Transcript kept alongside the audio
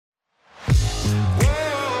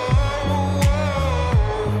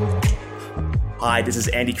Hi, this is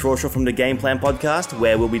Andy Crawshaw from the Game Plan Podcast,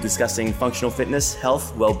 where we'll be discussing functional fitness,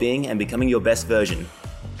 health, well-being, and becoming your best version.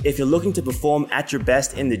 If you're looking to perform at your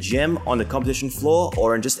best in the gym, on the competition floor,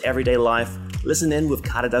 or in just everyday life, listen in with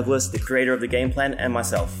Khada Douglas, the creator of the Game Plan, and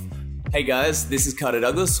myself. Hey guys, this is Khada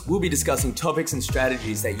Douglas. We'll be discussing topics and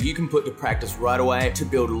strategies that you can put to practice right away to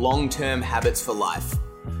build long-term habits for life.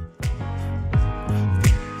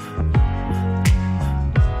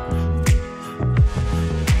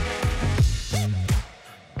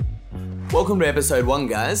 Welcome to episode 1,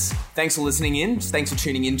 guys. Thanks for listening in. Thanks for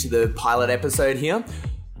tuning in to the pilot episode here.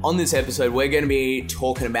 On this episode, we're going to be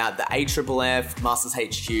talking about the AFFF,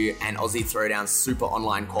 MastersHQ, and Aussie Throwdown Super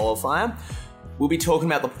Online Qualifier. We'll be talking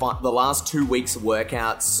about the last 2 weeks of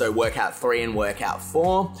workouts, so workout 3 and workout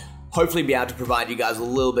 4. Hopefully be able to provide you guys a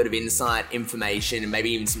little bit of insight, information, and maybe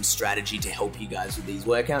even some strategy to help you guys with these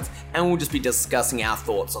workouts. And we'll just be discussing our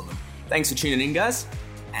thoughts on them. Thanks for tuning in, guys,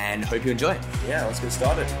 and hope you enjoy. Yeah, let's get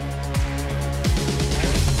started.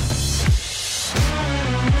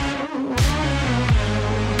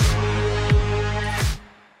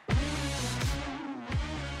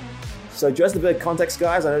 So just a bit of context,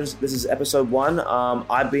 guys. I know this is episode 1.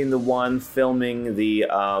 I've been the one filming the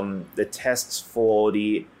tests for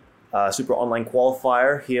the Super Online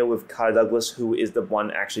Qualifier here with Khada Douglas, who is the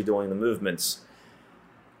one actually doing the movements.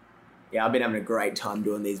 Yeah, I've been having a great time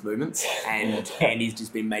doing these movements, and Andy's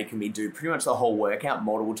just been making me do pretty much the whole workout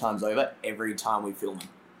multiple times over every time we film them.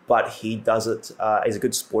 But he does it. He's a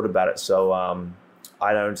good sport about it. So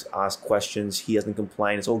I don't ask questions. He doesn't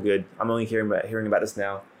complain. It's all good. I'm only hearing about this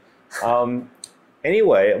now.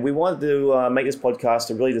 Anyway, we wanted to make this podcast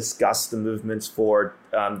to really discuss the movements for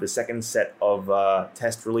the second set of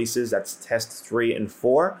test releases. That's test 3 and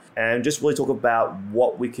 4, and just really talk about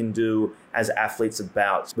what we can do as athletes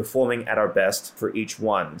about performing at our best for each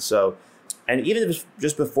one. So, and even if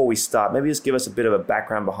just before we start, maybe just give us a bit of a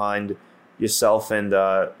background behind yourself and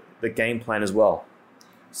the game plan as well.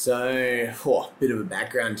 So, bit of a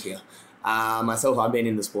background here. Myself, I've been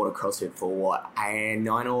in the sport of CrossFit for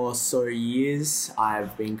 9 or so years.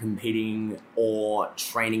 I've been competing or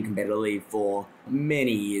training competitively for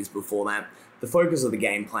many years before that. The focus of the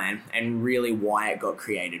game plan and really why it got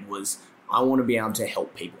created was I want to be able to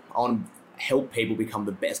help people. I want to help people become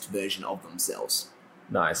the best version of themselves.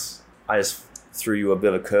 Nice. I just threw you a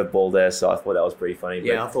bit of a curveball there, so I thought that was pretty funny.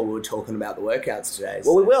 Yeah, I thought we were talking about the workouts today.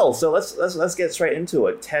 Well, we will. So let's get straight into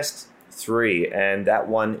it. Test 3, and that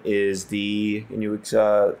one is can you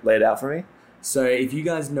lay it out for me? So if you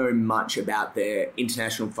guys know much about the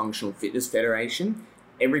International Functional Fitness Federation,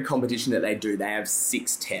 every competition that they do, they have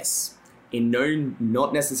 6 tests.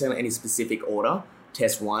 Not necessarily any specific order.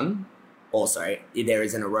 Test 1, there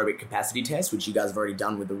is an aerobic capacity test, which you guys have already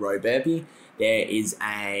done with the row burpee. There is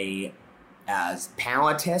a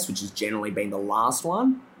power test, which has generally been the last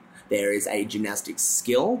one. There is a gymnastics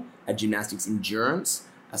skill, a gymnastics endurance,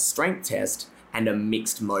 a strength test, and a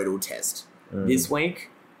mixed modal test. This week,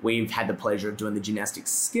 we've had the pleasure of doing the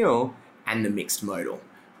gymnastics skill and the mixed modal.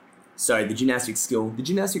 So the gymnastics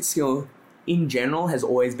skill in general has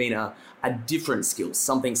always been a different skill,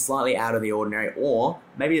 something slightly out of the ordinary, or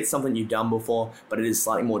maybe it's something you've done before, but it is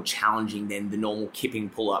slightly more challenging than the normal kipping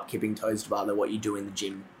pull-up, kipping toes to bar, than what you do in the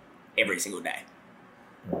gym every single day.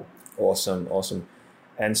 Awesome.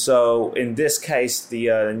 And so in this case,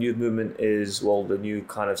 the new movement is, the new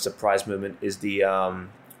kind of surprise movement is the,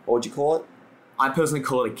 what would you call it? I personally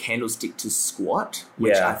call it a candlestick to squat,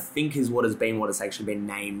 which I think is what it's actually been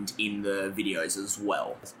named in the videos as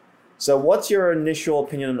well. So what's your initial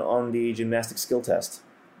opinion on the gymnastic skill test?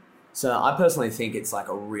 So I personally think it's like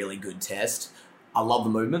a really good test. I love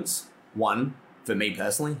the movements. 1, for me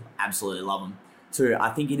personally, absolutely love them. 2, I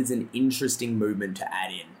think it is an interesting movement to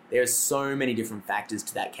add in. There are so many different factors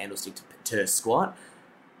to that candlestick to squat.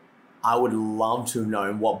 I would love to have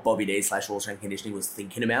known what Bobby D / All Strength Conditioning was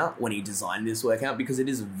thinking about when he designed this workout, because it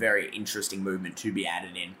is a very interesting movement to be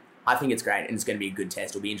added in. I think it's great, and it's going to be a good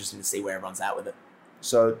test. It'll be interesting to see where everyone's at with it.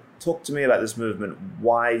 So talk to me about this movement.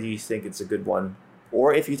 Why do you think it's a good one?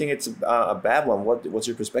 Or if you think it's a bad one, what's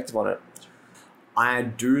your perspective on it? I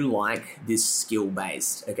do like this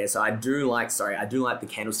skill-based. Okay, so I do like the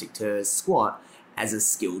candlestick to squat as a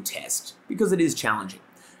skill test, because it is challenging.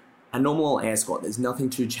 A normal air squat, there's nothing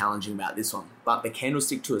too challenging about this one, but the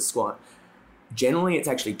candlestick to a squat, generally it's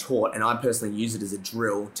actually taught, and I personally use it as a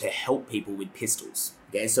drill to help people with pistols.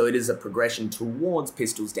 Okay, so it is a progression towards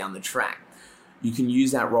pistols down the track. You can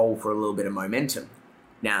use that roll for a little bit of momentum.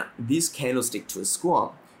 Now, this candlestick to a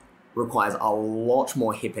squat, requires a lot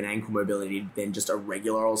more hip and ankle mobility than just a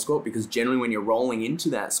regular old squat, because generally when you're rolling into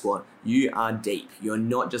that squat, you are deep. You're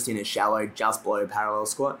not just in a shallow, just below parallel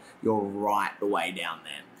squat, you're right the way down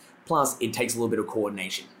there. Plus, it takes a little bit of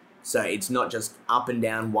coordination. So it's not just up and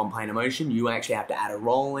down one plane of motion, you actually have to add a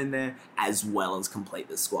roll in there as well as complete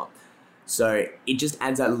the squat. So it just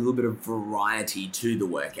adds that little bit of variety to the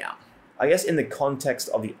workout. I guess in the context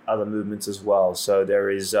of the other movements as well. So there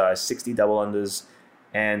is 60 double unders,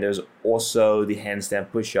 and there's also the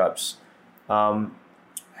handstand push-ups.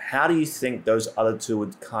 How do you think those other two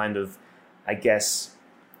would kind of, I guess,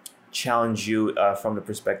 challenge you from the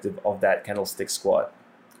perspective of that candlestick squat?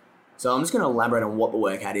 So I'm just going to elaborate on what the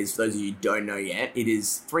workout is for those of you who don't know yet. It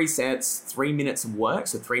is 3 sets, 3 minutes of work,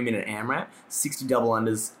 so 3-minute AMRAP, 60 double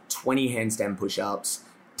unders, 20 handstand push-ups,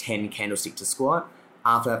 10 candlestick to squat.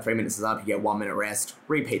 After that 3 minutes is up, you get 1 minute rest.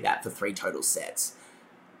 Repeat that for 3 total sets.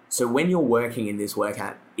 So when you're working in this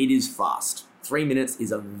workout, it is fast. 3 minutes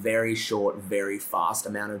is a very short, very fast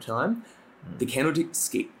amount of time. The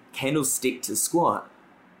candlestick to squat,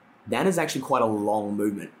 that is actually quite a long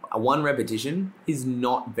movement. A 1 repetition is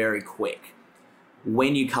not very quick.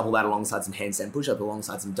 When you couple that alongside some handstand push-ups,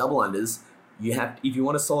 alongside some double unders, if you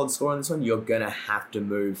want a solid score on this one, you're going to have to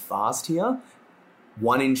move fast here.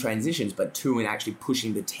 1 in transitions, but 2 in actually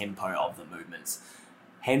pushing the tempo of the movements.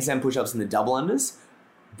 Handstand push-ups and the double unders,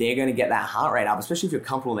 they're going to get that heart rate up, especially if you're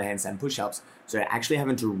comfortable with the handstand push-ups. So actually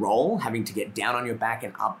having to roll, having to get down on your back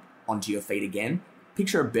and up onto your feet again.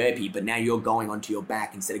 Picture a burpee, but now you're going onto your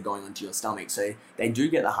back instead of going onto your stomach. So they do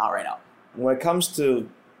get the heart rate up. When it comes to,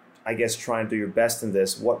 I guess, trying to do your best in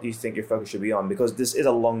this, what do you think your focus should be on? Because this is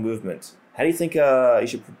a long movement. How do you think you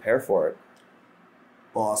should prepare for it?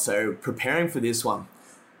 Oh, so preparing for this one,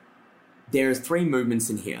 there are 3 movements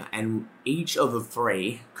in here, and each of the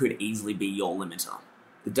 3 could easily be your limiter.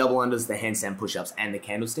 The double unders, the handstand push-ups, and the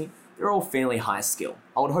candlestick, they're all fairly high skill.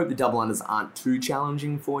 I would hope the double unders aren't too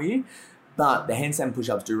challenging for you, but the handstand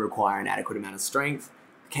push-ups do require an adequate amount of strength.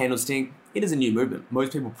 The candlestick, it is a new movement.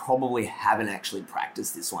 Most people probably haven't actually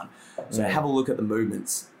practiced this one. So have a look at the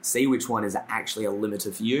movements, see which one is actually a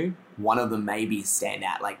limiter for you. One of them may be stand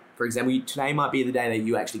out. Like, for example, today might be the day that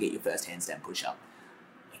you actually get your first handstand push-up.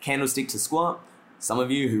 A candlestick to squat, some of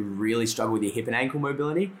you who really struggle with your hip and ankle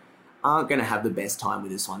mobility aren't going to have the best time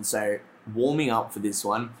with this one. So warming up for this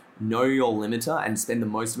one, know your limiter and spend the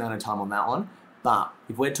most amount of time on that one. But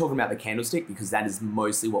if we're talking about the candlestick, because that is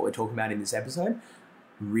mostly what we're talking about in this episode,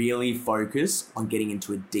 really focus on getting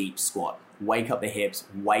into a deep squat. Wake up the hips,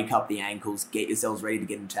 wake up the ankles, get yourselves ready to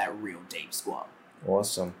get into that real deep squat.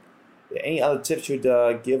 Awesome. Any other tips you'd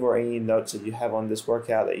give, or any notes that you have on this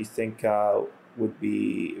workout that you think would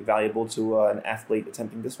be valuable to an athlete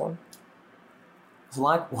attempting this one?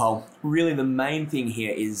 Really the main thing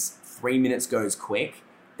here is 3 minutes goes quick.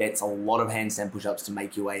 That's a lot of handstand push-ups to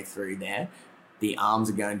make your way through there. The arms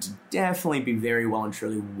are going to definitely be very well and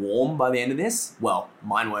truly warm by the end of this. Well,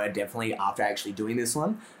 mine were definitely after actually doing this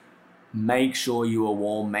one. Make sure you are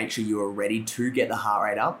warm. Make sure you are ready to get the heart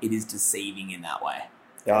rate up. It is deceiving in that way.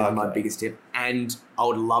 That's my biggest tip. And I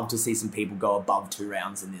would love to see some people go above 2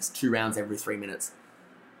 rounds in this. 2 rounds every 3 minutes.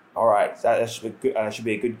 All right. That should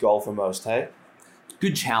be a good goal for most, hey?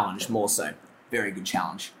 Good challenge, more so. Very good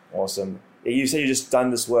challenge. Awesome. You said you just done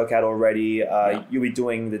this workout already. You'll be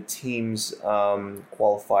doing the team's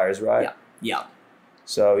qualifiers, right? Yeah.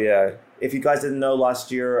 So, yeah. If you guys didn't know,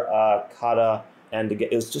 last year, Khada and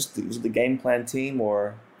it was the game plan team,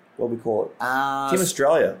 or what we call it? Team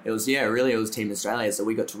Australia. It was Team Australia. So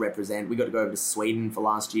we got to go over to Sweden for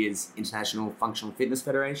last year's International Functional Fitness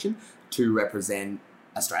Federation to represent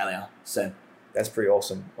Australia. So that's pretty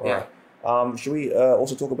awesome. All right. Should we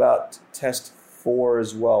also talk about Test 4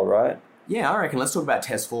 as well, right? Yeah, I reckon let's talk about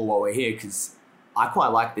Test 4 while we're here, because I quite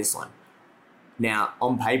like this one. Now,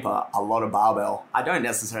 on paper, a lot of barbell. I don't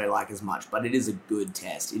necessarily like as much, but it is a good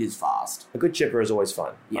test. It is fast. A good chipper is always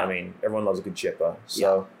fun. Yeah. I mean, everyone loves a good chipper.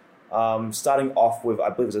 So, starting off with, I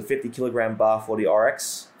believe it was a 50 kilogram bar for the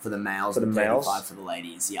RX. For the males, and 35 for the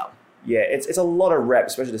ladies, yeah. Yeah, it's a lot of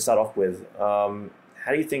reps, especially to start off with. How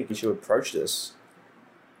do you think you should approach this?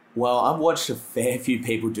 Well, I've watched a fair few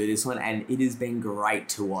people do this one, and it has been great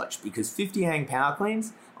to watch, because 50 hang power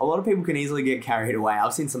cleans, a lot of people can easily get carried away.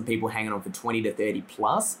 I've seen some people hanging on for 20 to 30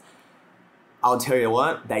 plus. I'll tell you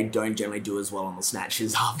what, they don't generally do as well on the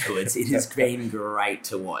snatches afterwards. It has been great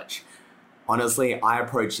to watch. Honestly, I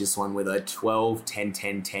approach this one with a 12, 10,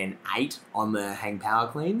 10, 10, 8 on the hang power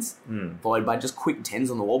cleans, followed by just quick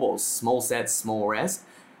 10s on the wall balls. Small sets, small rest.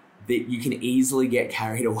 That you can easily get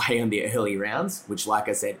carried away on the early rounds, which, like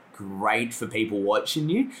I said, great for people watching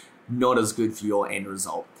you, not as good for your end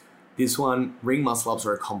result. This one, ring muscle-ups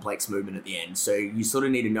are a complex movement at the end. So you sort of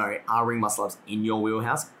need to know, are ring muscle-ups in your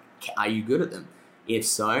wheelhouse? Are you good at them? If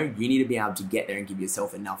so, you need to be able to get there and give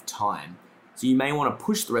yourself enough time. So you may want to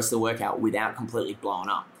push the rest of the workout without completely blowing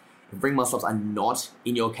up. If ring muscle-ups are not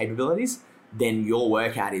in your capabilities, then your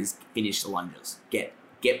workout is finish the lunges.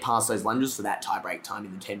 Get past those lunges for that tie break time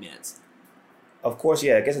in the 10 minutes. Of course,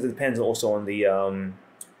 yeah. I guess it depends also on the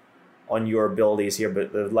on your abilities here,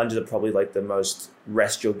 but the lunges are probably like the most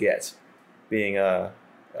rest you'll get. Being I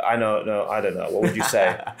don't know. What would you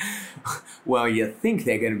say? Well, you think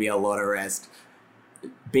they're going to be a lot of rest.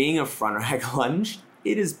 Being a front rack lunge,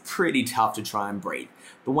 it is pretty tough to try and breathe.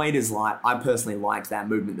 The weight is light. I personally liked that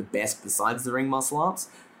movement the best besides the ring muscle ups,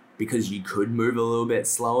 because you could move a little bit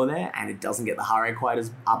slower there and it doesn't get the heart rate quite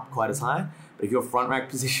as high. But if your front rack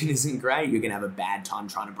position isn't great, you're going to have a bad time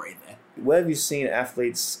trying to breathe there. Where have you seen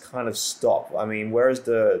athletes kind of stop? I mean, where is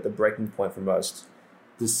the breaking point for most?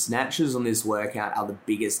 The snatches on this workout are the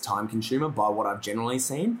biggest time consumer by what I've generally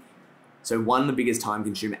seen. So one, the biggest time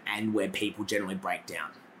consumer and where people generally break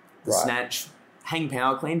down. The snatch, hang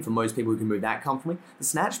power clean for most people who can move that comfortably. The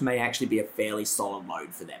snatch may actually be a fairly solid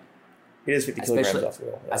load for them. It is 50 kilograms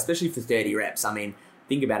after all. Yeah. Especially for 30 reps. I mean,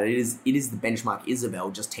 think about it. It is the benchmark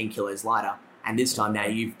Isabel, just 10 kilos lighter. And this time now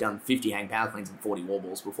you've done 50 hang power cleans and 40 wall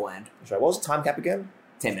balls beforehand. That's right. What was the time cap again?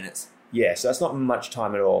 10 minutes. Yeah, so that's not much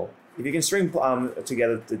time at all. If you can string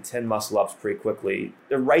together the 10 muscle ups pretty quickly,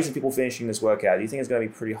 the rate of people finishing this workout, do you think it's going to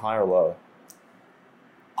be pretty high or low?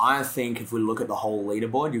 I think if we look at the whole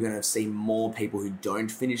leaderboard, you're going to see more people who don't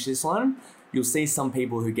finish this one. You'll see some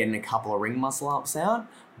people who are getting a couple of ring muscle ups out,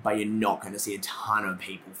 but you're not going to see a ton of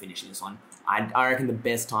people finishing this one. I reckon the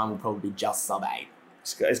best time will probably be just sub 8.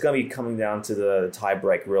 It's going to be coming down to the tie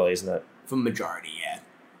break, really, isn't it? For majority, yeah.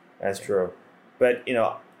 That's true. But,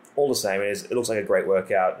 all the same, it looks like a great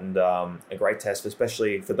workout and a great test,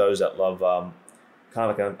 especially for those that love kind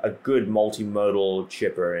of like a good multimodal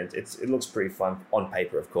chipper. It looks pretty fun on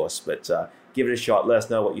paper, of course, but give it a shot. Let us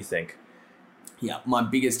know what you think. Yeah, my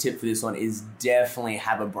biggest tip for this one is definitely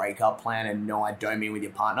have a breakup plan. And no, I don't mean with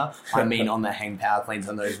your partner. I mean on the hang power cleans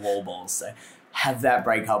on those wall balls. So have that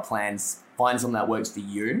breakup plan. Find something that works for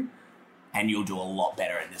you, and you'll do a lot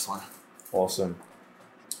better in this one. Awesome.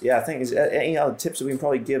 Yeah, I think, is there any other tips that we can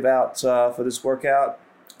probably give out for this workout?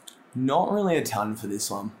 Not really a ton for this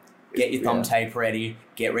one. Get your thumb tape ready.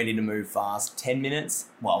 Get ready to move fast. 10 minutes.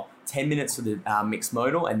 Well, 10 minutes for the mixed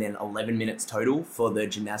modal and then 11 minutes total for the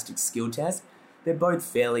gymnastics skill test. They're both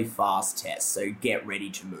fairly fast tests, so get ready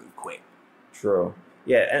to move quick. True.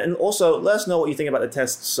 Yeah, and also let us know what you think about the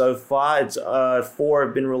tests so far. It's 4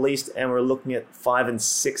 have been released, and we're looking at 5 and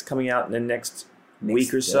 6 coming out in the next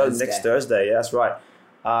week or so. Next Thursday. Yeah, that's right.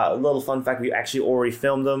 A little fun fact, we actually already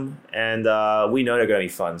filmed them, and we know they're going to be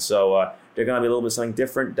fun. So they're going to be a little bit something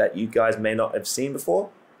different that you guys may not have seen before.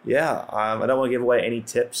 Yeah, I don't want to give away any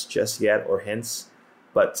tips just yet or hints.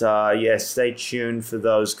 But stay tuned for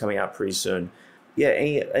those coming out pretty soon. Yeah,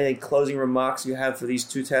 any closing remarks you have for these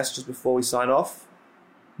 2 tests just before we sign off?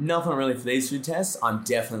 Nothing really for these 2 tests. I'm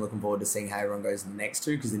definitely looking forward to seeing how everyone goes in the next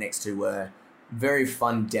 2, because the next 2 were very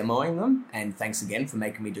fun demoing them. And thanks again for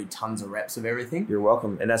making me do tons of reps of everything. You're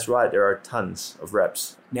welcome. And that's right, there are tons of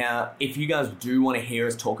reps. Now, if you guys do want to hear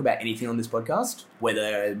us talk about anything on this podcast,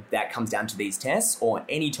 whether that comes down to these tests or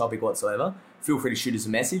any topic whatsoever, feel free to shoot us a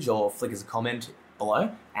message or flick us a comment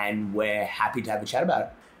below, and we're happy to have a chat about it.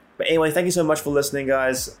 But anyway, thank you so much for listening,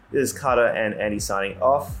 guys. This is Khada and Andy signing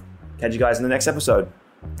off. Catch you guys in the next episode.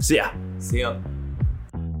 See ya. See ya.